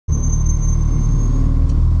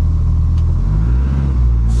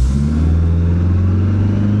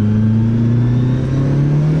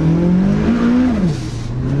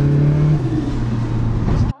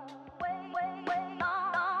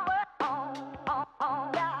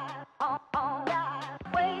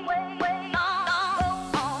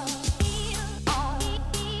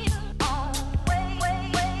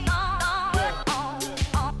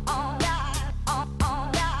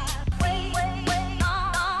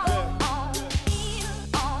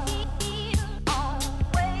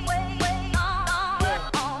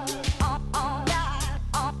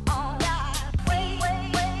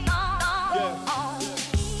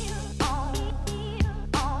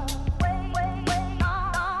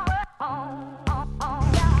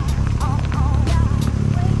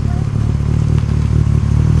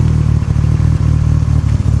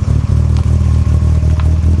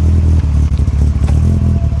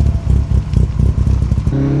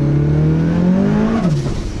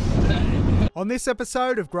On this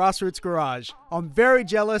episode of Grassroots Garage, I'm very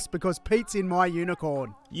jealous because Pete's in my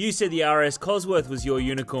unicorn. You said the RS Cosworth was your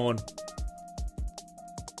unicorn.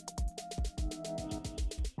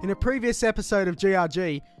 In a previous episode of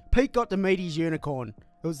GRG, Pete got to meet his unicorn.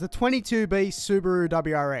 It was the 22B Subaru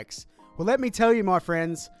WRX. Well, let me tell you, my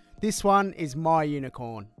friends, this one is my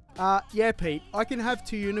unicorn. Yeah, Pete, I can have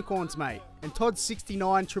two unicorns, mate. And Todd's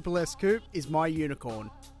 69 SSS Coupe is my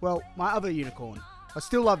unicorn. Well, my other unicorn. I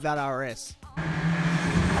still love that RS.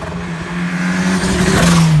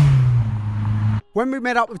 When we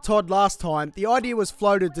met up with Todd last time, the idea was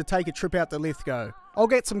floated to take a trip out to Lithgow. I'll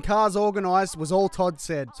get some cars organised was all Todd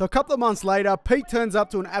said. So a couple of months later, Pete turns up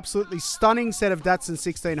to an absolutely stunning set of Datsun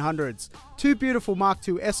 1600s. Two beautiful Mark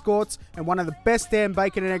II Escorts and one of the best damn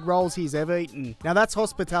bacon and egg rolls he's ever eaten. Now that's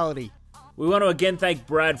hospitality. We want to again thank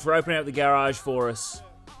Brad for opening up the garage for us.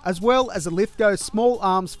 As well as a Lithgow small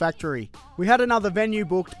arms factory. We had another venue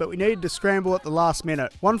booked, but we needed to scramble at the last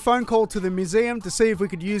minute. One phone call to the museum to see if we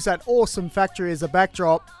could use that awesome factory as a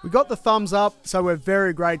backdrop. We got the thumbs up, so we're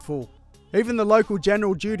very grateful. Even the local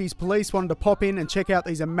General Duties police wanted to pop in and check out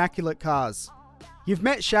these immaculate cars. You've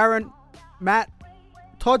met Sharon, Matt,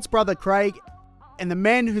 Todd's brother Craig, and the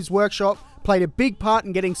man whose workshop played a big part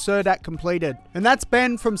in getting Surdat completed. And that's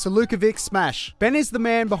Ben from Salukovic Smash. Ben is the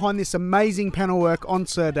man behind this amazing panel work on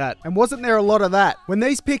Surdat. And wasn't there a lot of that? When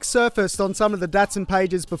these pics surfaced on some of the Datsun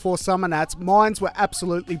pages before Summer Nats, minds were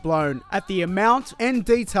absolutely blown at the amount and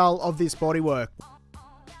detail of this bodywork.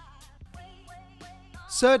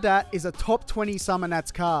 Surdat is a top 20 Summer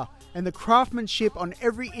Nats car, and the craftsmanship on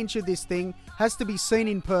every inch of this thing has to be seen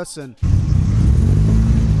in person.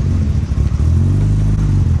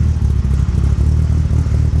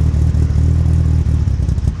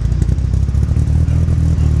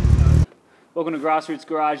 Welcome to Grassroots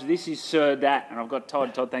Garage. This is Sir Dat, and I've got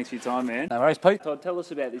Todd. Todd, thanks for your time, man. No worries, Pete. Todd, tell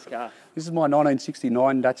us about this car. This is my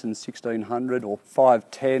 1969 Datsun 1600 or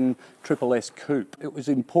 510 SSS Coupe. It was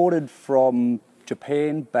imported from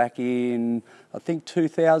Japan back in, I think,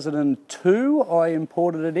 2002. I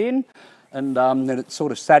imported it in, and then it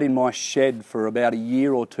sort of sat in my shed for about a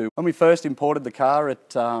year or two. When we first imported the car,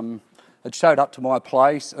 it showed up to my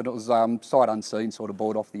place, and it was sight unseen, sort of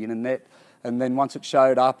bought off the internet. And then once it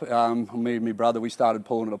showed up, me and my brother, we started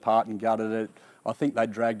pulling it apart and gutted it. I think they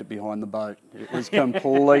dragged it behind the boat. It was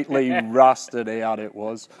completely rusted out, it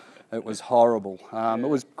was. It was horrible. It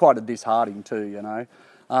was quite a disheartening too, you know.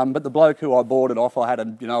 But the bloke who I bought it off, I had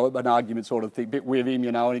an argument sort of thing, bit with him,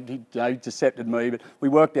 you know, and he decepted me. But we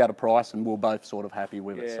worked out a price and we were both sort of happy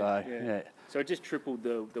with it, so yeah. So it just tripled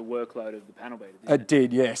the workload of the panel beater, didn't it? It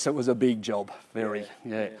did, yes. It was a big job, very,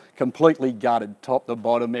 yeah. Completely gutted, top to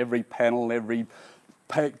bottom, every panel, every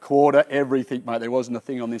quarter, everything, mate. There wasn't a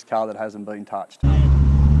thing on this car that hasn't been touched. I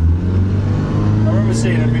remember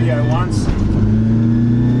seeing a video once.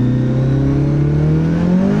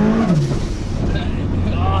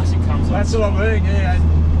 Gosh, it comes on. That's what I mean,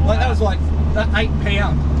 yeah. Like that was like 8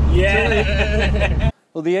 pound. Yeah.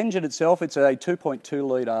 Well, the engine itself, it's a 2.2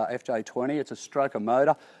 litre FJ20. It's a stroker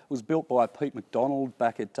motor. It was built by Pete McDonald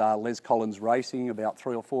back at Les Collins Racing about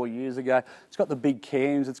 3 or 4 years ago. It's got the big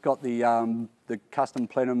cams. It's got the custom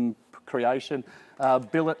plenum creation,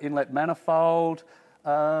 billet inlet manifold.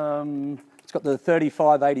 It's got the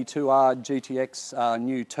 3582R GTX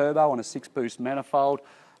new turbo on a 6-boost manifold.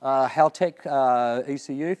 Haltech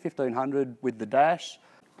ECU 1500 with the dash.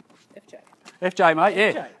 FJ, mate,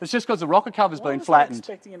 yeah. FJ. It's just because the rocker cover's been I flattened.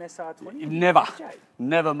 expecting an SR20? Never. FJ.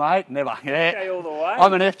 Never, mate, never. Yeah. FJ all the way.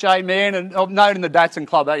 I'm an FJ man, and I'm known in the Datsun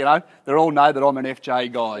club, you know, they all know that I'm an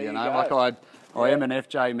FJ guy, you know. Like I am an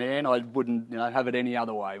FJ man. I wouldn't, have it any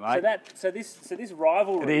other way, mate. So this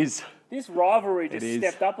rivalry. It is. This rivalry just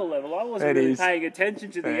stepped up a level. I wasn't really paying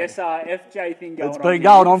attention to the SR FJ thing going on. It's been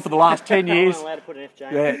going on for the last 10 years. I wasn't allowed to put an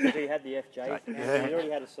FJ because he had the FJ. He already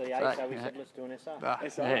had a C8, so we said let's do an SR.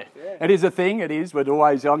 Yeah. It is a thing, it is, but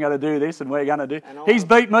always I'm going to do this and we're going to do. He's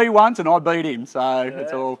beat me once and I beat him, so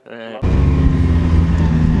it's all. Yeah.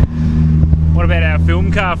 What about our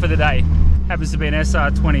film car for the day? Happens to be an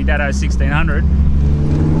SR20 Datsun 1600.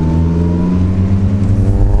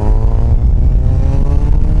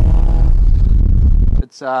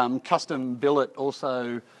 It's custom billet,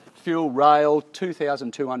 also fuel rail,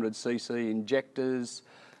 2,200cc injectors.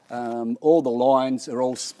 All the lines are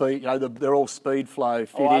all speed, they're all speed flow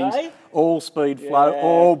fittings. Are they? All speed flow,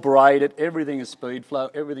 all braided. Everything is speed flow.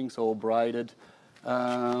 Everything's all braided.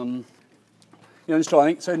 Just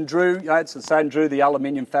trying to think. So Drew, it's the same Drew, the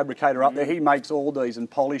aluminium fabricator up there. He makes all these and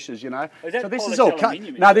polishes, Is that so this polished is all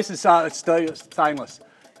aluminium? No, this is stainless.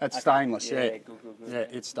 That's stainless, yeah. Good. Yeah,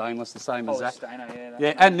 it's stainless, the same as that. Stainer,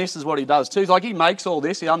 Yeah, and this is what he does too. Like he makes all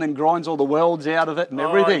this, and then grinds all the welds out of it and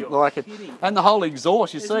everything, like it, and the whole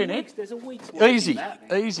exhaust. You've seen it? There's a week's work Easy, in that,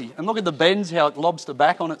 man. easy. And look at the bends, how it lobs the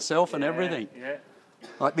back on itself and everything. Yeah.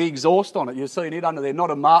 Like the exhaust on it, you've seen it under there, not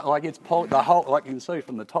a mark, like it's the whole, like you can see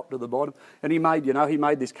from the top to the bottom. And he made, he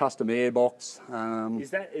made this custom airbox.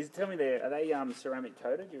 Tell me are they ceramic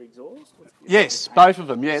coated, your exhaust? Yes, both of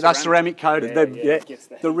them, yeah, that's ceramic coated.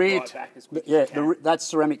 The rear, right that's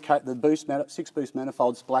ceramic coat, the boost, 6 boost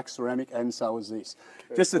manifolds, black ceramic, and so is this.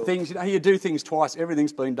 Just the things, you do things twice,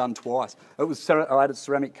 everything's been done twice. I had it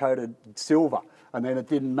ceramic coated silver. And then it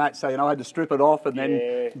didn't match, so I had to strip it off, and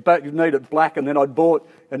then but you need it black, and then I bought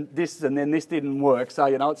and then this didn't work. So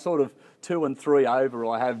it's sort of 2 and 3 over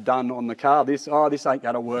I have done on the car. This ain't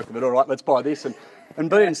going to work, but all right, let's buy this. And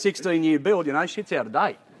being 16-year build, shit's out of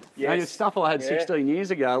date. Yes. Stuff I had 16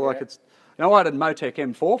 years ago, like it's. I had a Motec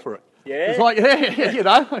M4 for it. Yeah. It's like,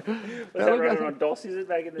 Was that running on DOS, is it,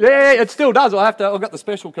 back in the day? Yeah, it still does. I've got the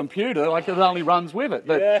special computer, like it only runs with it.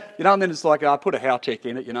 But, and then it's like, I put a Howtech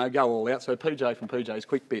in it, go all out. So PJ from PJ's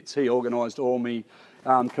Quick Bits, he organised all me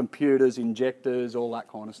computers, injectors, all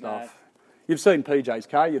that kind of stuff. No. You've seen PJ's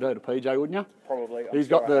car, you'd heard of PJ, wouldn't you? Probably. He's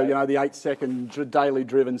got the 8-second daily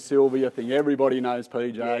driven Sylvia thing. Everybody knows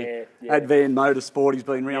PJ. Yeah. Advan Motorsport, he's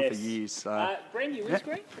been around for years. So. Brand new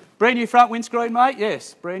windscreen? Brand new front windscreen, mate,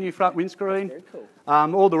 yes. Brand new front windscreen. Very cool.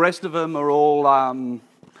 All the rest of them are all,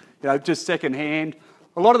 just second hand.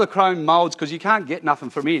 A lot of the chrome moulds, because you can't get nothing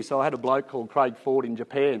from here. So I had a bloke called Craig Ford in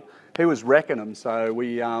Japan. He was wrecking them, so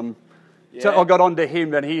we... So I got onto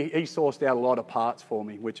him, and he sourced out a lot of parts for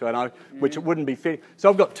me, which which it wouldn't be fit. So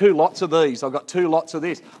I've got 2 lots of these. I've got 2 lots of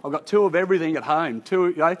this. I've got 2 of everything at home.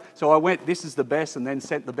 2, So I went, this is the best, and then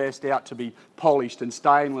sent the best out to be polished and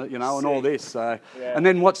stainless, and all this. So, and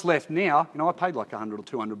then what's left now? I paid like $100 or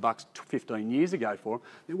 $200 15 years ago for them.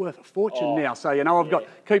 They're worth a fortune now. So I've got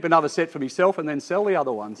keep another set for myself, and then sell the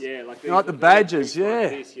other ones. Yeah, like, like the badges.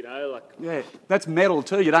 Like this, that's metal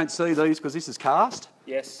too. You don't see these because this is cast.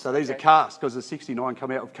 Yes. So these are cast because the 69 come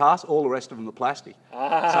out with cast. All the rest of them are plastic. So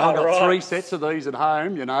I've got 3 sets of these at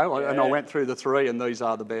home, and I went through the 3, and these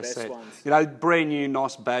are the best sets. Ones. Brand new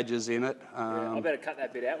nice badges in it. I better cut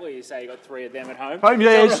that bit out where you say you got 3 of them at home. I've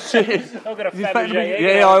got a Fabergé.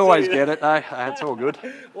 Yeah, I always get it. That's all good.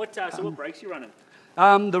 What brakes you running?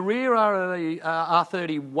 The rear are a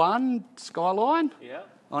R31 Skyline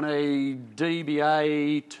on a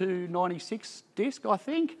DBA 296 disc, I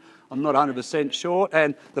think. I'm not 100% sure.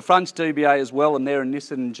 And the front's DBA as well, and they're a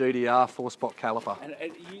Nissan GDR 4-spot caliper.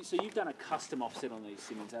 So you've done a custom offset on these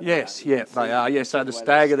Simmons, haven't Yes, they are. Yeah, so the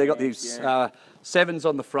Stagger, they've got these 7s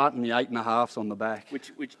on the front and the 8.5s on the back.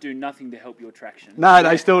 Which do nothing to help your traction. No,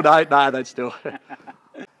 they still don't. No, they still...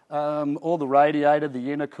 all the radiator, the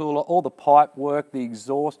intercooler, all the pipe work, the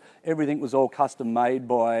exhaust, everything was all custom made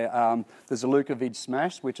by the Zalukovic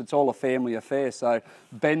Smash, which it's all a family affair. So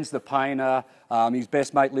Ben's the painter, his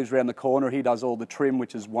best mate lives around the corner, he does all the trim,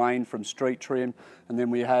 which is Wayne from Street Trim. And then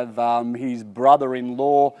we have his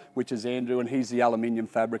brother-in-law, which is Andrew, and he's the aluminium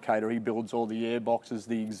fabricator. He builds all the airboxes,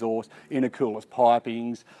 the exhaust, intercoolers,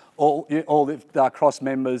 pipings, all the cross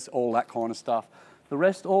members, all that kind of stuff. The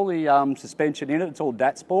rest, all the suspension in it, it's all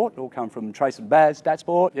Datsport. It all come from Trace and Baz,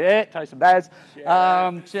 Datsport. Yeah, Trace and Baz.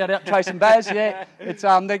 Shout out Trace and Baz. Yeah, it's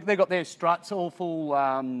they got their struts all full,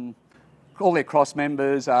 all their cross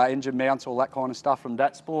members, engine mounts, all that kind of stuff from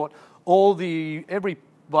Datsport.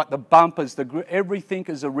 Like the bumpers, everything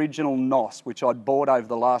is original NOS, which I'd bought over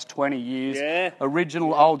the last 20 years. Yeah.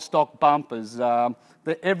 Original old stock bumpers.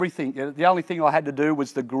 Everything. The only thing I had to do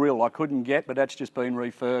was the grille. I couldn't get, but that's just been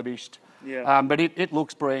refurbished. Yeah. But it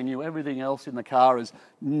looks brand new. Everything else in the car is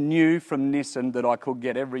new from Nissan that I could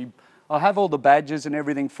get. I have all the badges and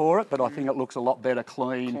everything for it, but I think it looks a lot better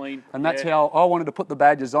clean. And that's how I wanted to put the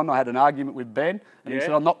badges on. I had an argument with Ben, and he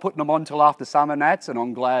said, I'm not putting them on till after summer nats, and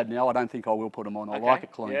I'm glad now. I don't think I will put them on. I like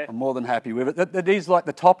it clean. I'm more than happy with it. It is like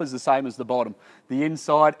the top is the same as the bottom. The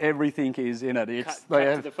inside, everything is in it. Cut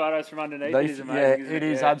to the photos from underneath. It is amazing. Yeah, it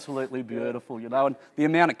is absolutely beautiful, and the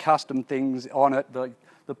amount of custom things on it,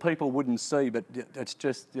 the people wouldn't see, but it's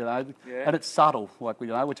just, and it's subtle, like,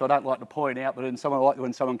 which I don't like to point out, but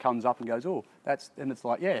when someone comes up and goes, oh, and it's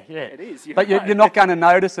like, yeah. It is. But you're not going to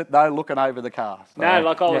notice it, though, looking over the car. So, no,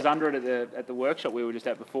 like I was under it at the workshop we were just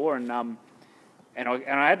at before, and And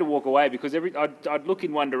I had to walk away because I'd look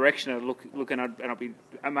in one direction, and I'd be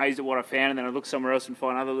amazed at what I found, and then I'd look somewhere else and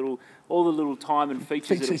find all the little time and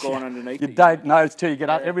features that have gone underneath. You don't notice till you get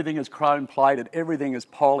up. Everything is chrome plated, everything is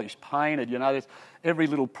polished, painted. You know, there's every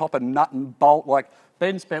little proper nut and bolt. Like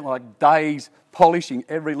Ben spent like days polishing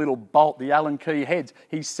every little bolt, the Allen key heads.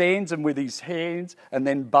 He sands them with his hands and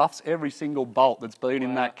then buffs every single bolt that's been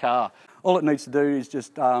in that car. All it needs to do is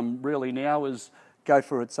just really now is go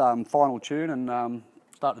for its final tune and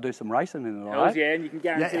start to do some racing in it. Hells yeah, and you can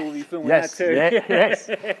guarantee we'll be filming that too. Yes,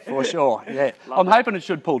 for sure. Yeah, I'm hoping it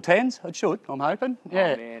should pull 10s. It should. I'm hoping.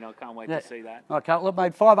 Yeah. Oh man, I can't wait to see that. I can't. Look,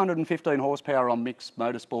 made 515 horsepower on mixed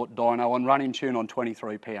motorsport dyno on running tune on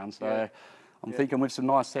 23 pounds. So I'm thinking with some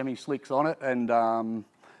nice semi slicks on it, and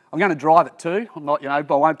I'm going to drive it too. I'm not, I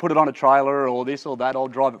won't put it on a trailer or this or that. I'll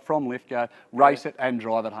drive it from Lithgow, race it, and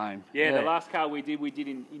drive it home. Yeah, the last car we did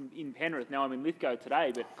in Penrith. Now I'm in Lithgow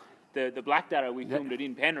today, but the Black Datsun we filmed it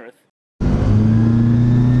in Penrith.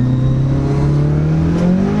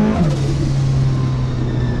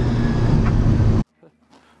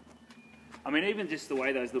 I mean, even just the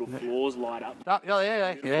way those little floors light up.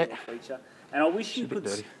 Yeah. Feature. And I wish you could.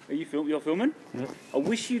 Are you you're filming? Yeah. I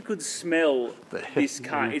wish you could smell this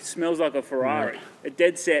car. It smells like a Ferrari. A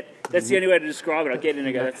dead set. That's the only way to describe it. I get in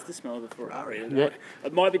and go, that's the smell of a Ferrari. Yeah.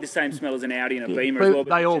 It might be the same smell as an Audi and a Beamer as well.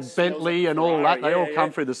 But they all Bentley and all that. They all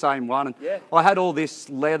come through the same one. And I had all this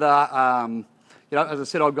leather. As I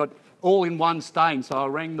said, I've got all in one stain. So I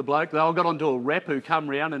rang the bloke. I got onto a rep who come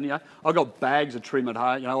round and, I got bags of trim at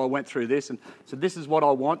home. I went through this and said, this is what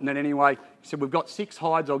I want. And then anyway, he said, we've got 6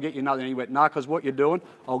 hides, I'll get you another. And he went, no, because what you're doing,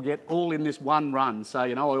 I'll get all in this one run. So,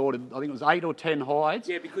 I ordered, I think it was 8 or 10 hides.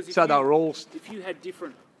 Yeah, because they were all... If you had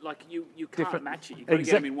different, like you can't match it. You've got to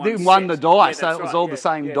get them in one set. One the dye, so it was all the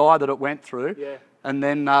same dye that it went through. Yeah. And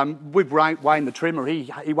then with Wayne the trimmer,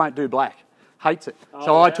 he won't do black. Hates it.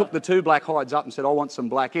 So I took the 2 black hides up and said, I want some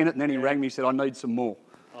black in it. And then he rang me and said, I need some more.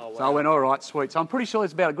 So I went, all right, sweet. So I'm pretty sure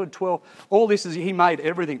it's about a good 12. All this is, he made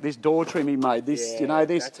everything. This door trim he made. This,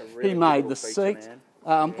 this. Really he made the seat,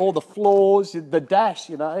 all the floors, the dash,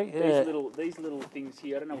 These little things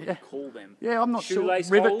here, I don't know what you call them. Yeah, I'm not Shoelace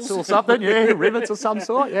sure. Rivets holes? or something. Yeah, rivets or some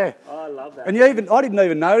sort. Yeah. I love that. And I didn't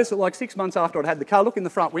even notice it. Like 6 months after I'd had the car, look in the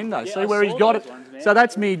front window, see where he's got it. Ones, so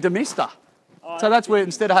that's me demister. So that's where,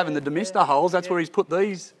 instead of having the demister holes, that's where he's put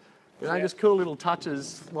these, just cool little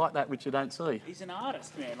touches like that, which you don't see. He's an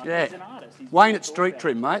artist, man. He's an artist. Wayne at Street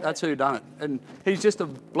Trim, mate. That's who done it. And he's just a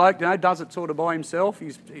bloke, does it sort of by himself.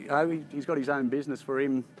 He's got his own business for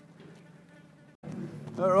him.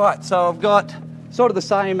 All right, so I've got sort of the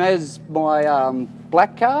same as my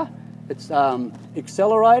black car. It's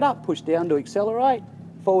accelerator, push down to accelerate,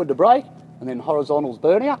 forward to brake, and then horizontal's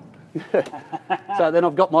burnout. So then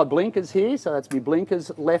I've got my blinkers here, so that's my blinkers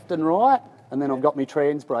left and right, and then I've got my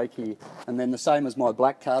trans brake here, and then the same as my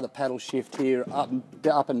black car, the paddle shift here up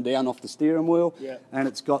and down off the steering wheel, and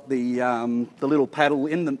it's got the little paddle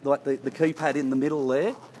in the key pad in the middle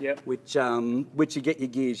there, which you get your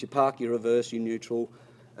gears, you park, your reverse, your neutral,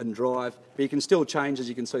 and drive, but you can still change, as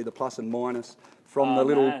you can see, the plus and minus from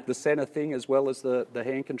the centre thing, as well as the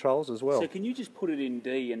hand controls as well. So can you just put it in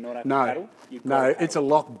D and not have to paddle? No, it's a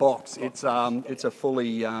lock box. It's a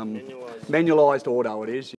fully manualised auto. It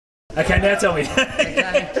is. Okay, now tell me.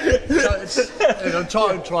 So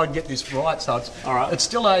I'll try and get this right. So it's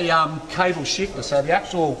still a cable shifter. So the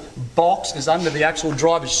actual box is under the actual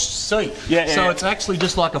driver's seat. So it's actually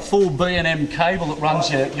just like a full B&M cable that runs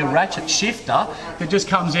your ratchet shifter. It just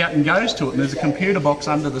comes out and goes to it. And there's a computer box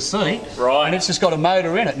under the seat. Right. And it's just got a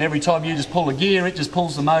motor in it. And every time you just pull a gear, it just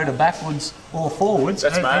pulls the motor backwards or forwards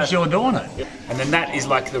as you're doing it. And then that is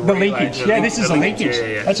like the linkage. This is the linkage.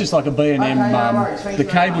 That's just like a B&M, the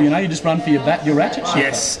cable, you just run for your ratchet shifter.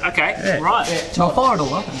 Yes, okay, right. So I'll fire it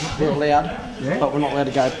all up. We're allowed, but we're not allowed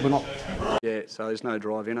to go, we're not... Yeah, so there's no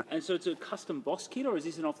drive in it. And so it's a custom Boss kit, or is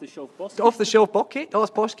this an off-the-shelf Boss kit? Off-the-shelf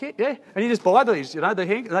Boss kit, yeah. And you just buy these,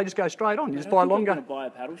 they just go straight on. You just buy longer. I'm going to buy a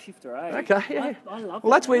paddle shifter, eh? Okay, yeah. I love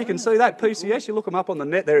Well, that's where you can see that, PCS. You look them up on the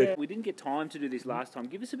net there. Yeah. We didn't get time to do this last time.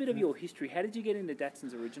 Give us a bit of your history. How did you get into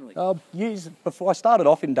Datsuns originally? Years before, I started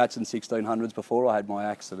off in Datsun 1600s before I had my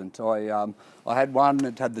accident. I had one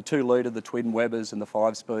that had the 2 litre, the twin Webbers and the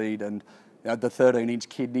 5-speed, and the 13-inch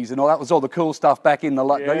kidneys and all that was all the cool stuff back in the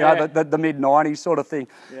mid-90s sort of thing.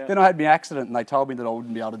 Then I had my accident and they told me that I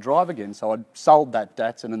wouldn't be able to drive again, so I'd sold that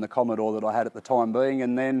Datsun and the Commodore that I had at the time being,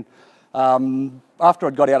 and then After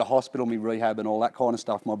I'd got out of hospital, me rehab and all that kind of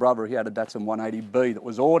stuff, my brother, he had a Datsun 180B that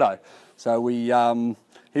was auto. So he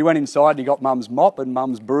went inside and he got Mum's mop and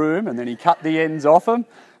Mum's broom, and then he cut the ends off them,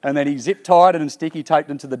 and then he zip tied it and sticky taped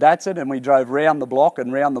into the Datsun, and we drove round the block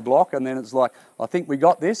and round the block, and then it's like, I think we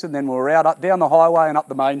got this, and then we were out up down the highway and up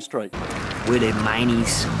the main street. We do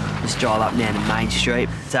mainies, just drive up and down the main street.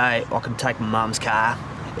 So I can take my mum's car.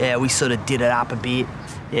 Yeah, we sort of did it up a bit.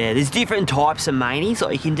 Yeah, there's different types of mainies.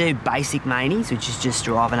 Like you can do basic mainies, which is just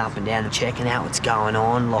driving up and down and checking out what's going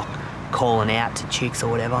on, like calling out to chicks or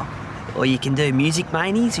whatever. Or you can do music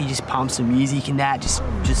mainies, you just pump some music in that,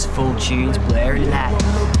 just full tunes, blaring that.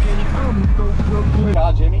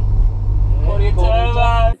 Jimmy.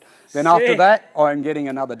 Then after that, I'm getting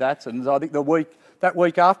another Datsun. I think that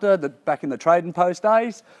week after, back in the trading post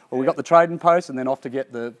days, we got the trading post, and then off to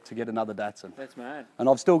get another Datsun. That's mad. And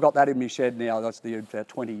I've still got that in my shed now. That's about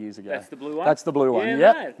 20 years ago. That's the blue one? That's the blue one,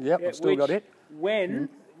 yeah. Yep, I've still got it. One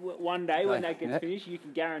day when that gets finished, you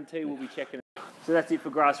can guarantee we'll be checking it. So that's it for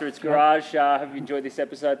Grassroots Garage. Hope you enjoyed this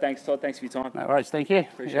episode. Thanks, Todd. Thanks for your time. No worries, thank you.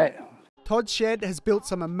 Appreciate it. Todd's shed has built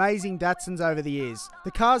some amazing Datsuns over the years.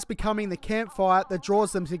 The car's becoming the campfire that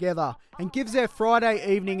draws them together and gives their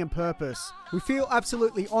Friday evening a purpose. We feel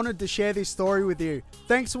absolutely honoured to share this story with you.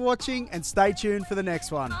 Thanks for watching and stay tuned for the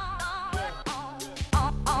next one.